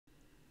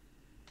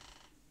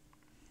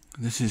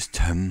This is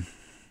Tim.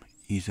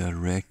 He's a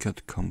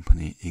record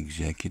company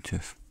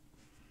executive.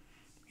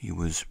 He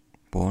was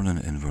born in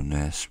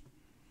Inverness.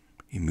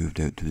 He moved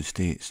out to the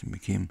States and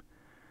became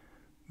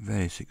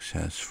very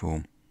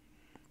successful.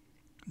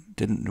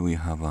 Didn't really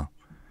have a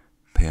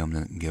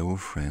permanent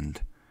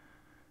girlfriend.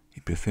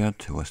 He preferred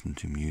to listen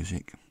to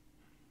music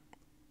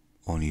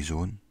on his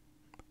own.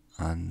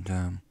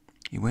 And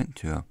he went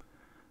to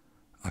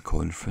a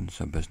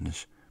conference, a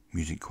business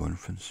music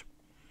conference.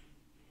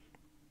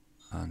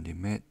 And he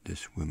met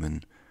this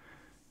woman,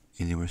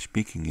 and they were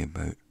speaking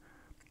about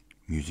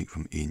music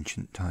from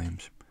ancient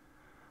times.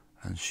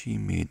 And she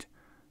made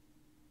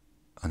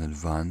an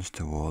advance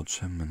towards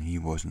him, and he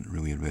wasn't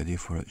really ready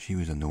for it. She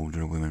was an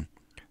older woman,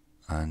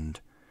 and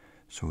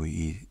so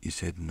he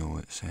said, no,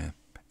 it's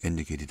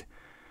indicated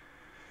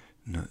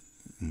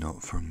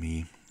not for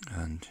me.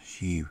 And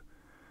she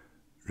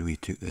really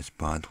took this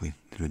badly,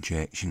 the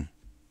rejection.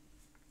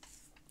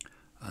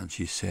 And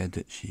she said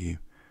that she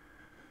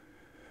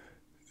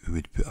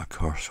would put a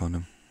curse on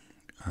him,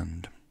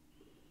 and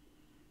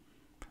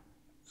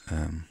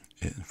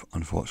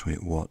unfortunately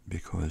it worked,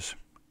 because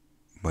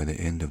by the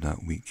end of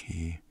that week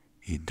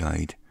he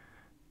died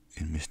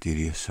in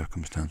mysterious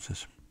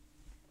circumstances.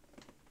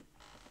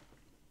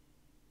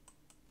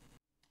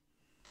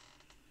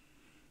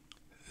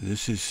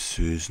 This is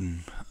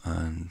Susan,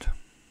 and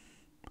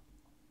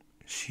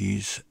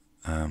she's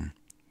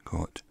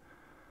got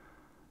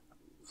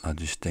a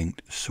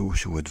distinct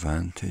social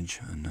advantage,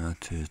 and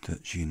that is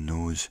that she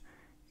knows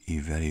a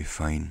very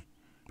fine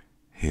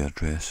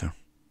hairdresser,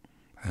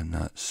 and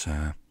that's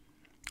how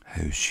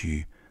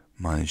she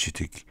manages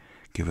to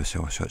give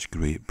herself such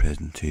great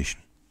presentation.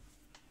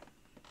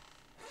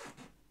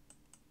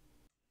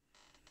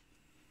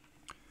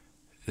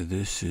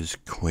 This is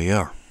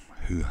Claire,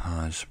 who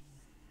has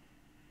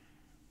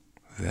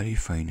very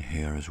fine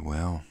hair as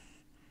well,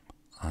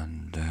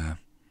 and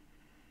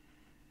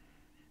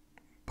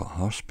but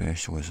her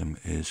specialism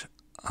is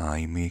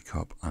eye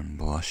makeup and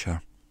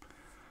blusher,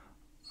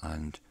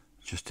 and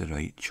just the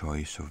right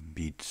choice of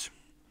beads,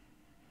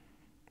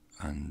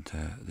 and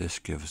this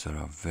gives her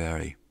a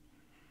very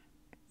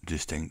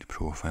distinct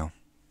profile.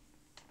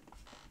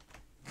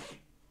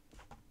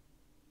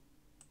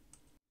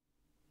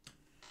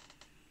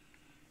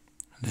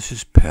 This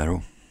is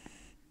Pearl,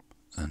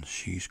 and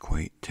she's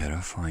quite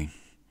terrifying.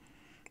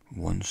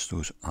 Once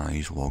those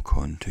eyes lock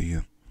onto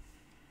you,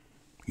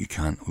 you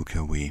can't look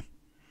away,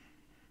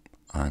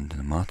 and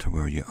no matter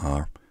where you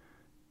are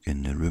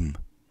in the room,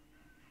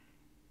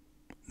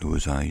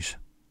 those eyes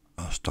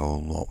are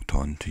still locked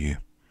onto you.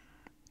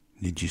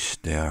 They just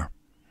stare,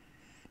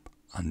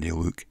 and they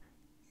look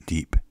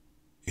deep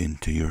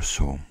into your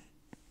soul.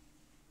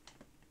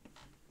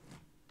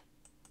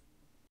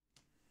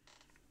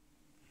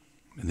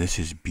 This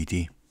is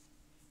Beady,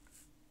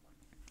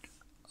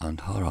 and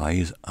her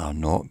eyes are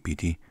not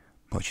beady,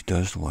 but she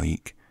does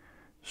like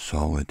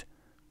solid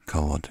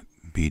coloured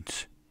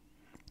beads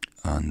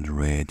and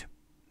red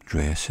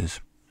dresses.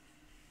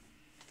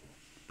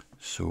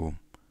 So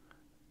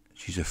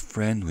she's a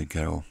friendly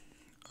girl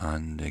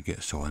and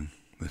gets on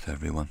with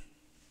everyone.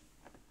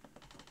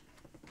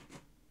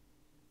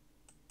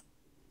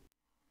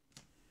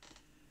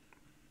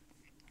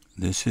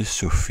 This is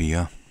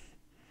Sophia,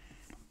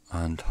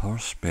 and her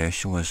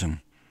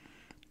specialism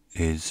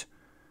is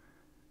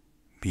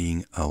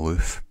being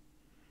aloof,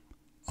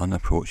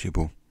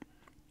 unapproachable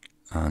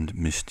and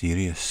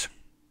mysterious,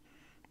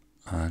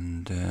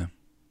 and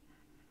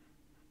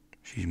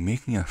she's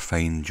making a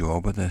fine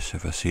job of this,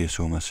 if I say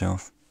so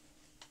myself.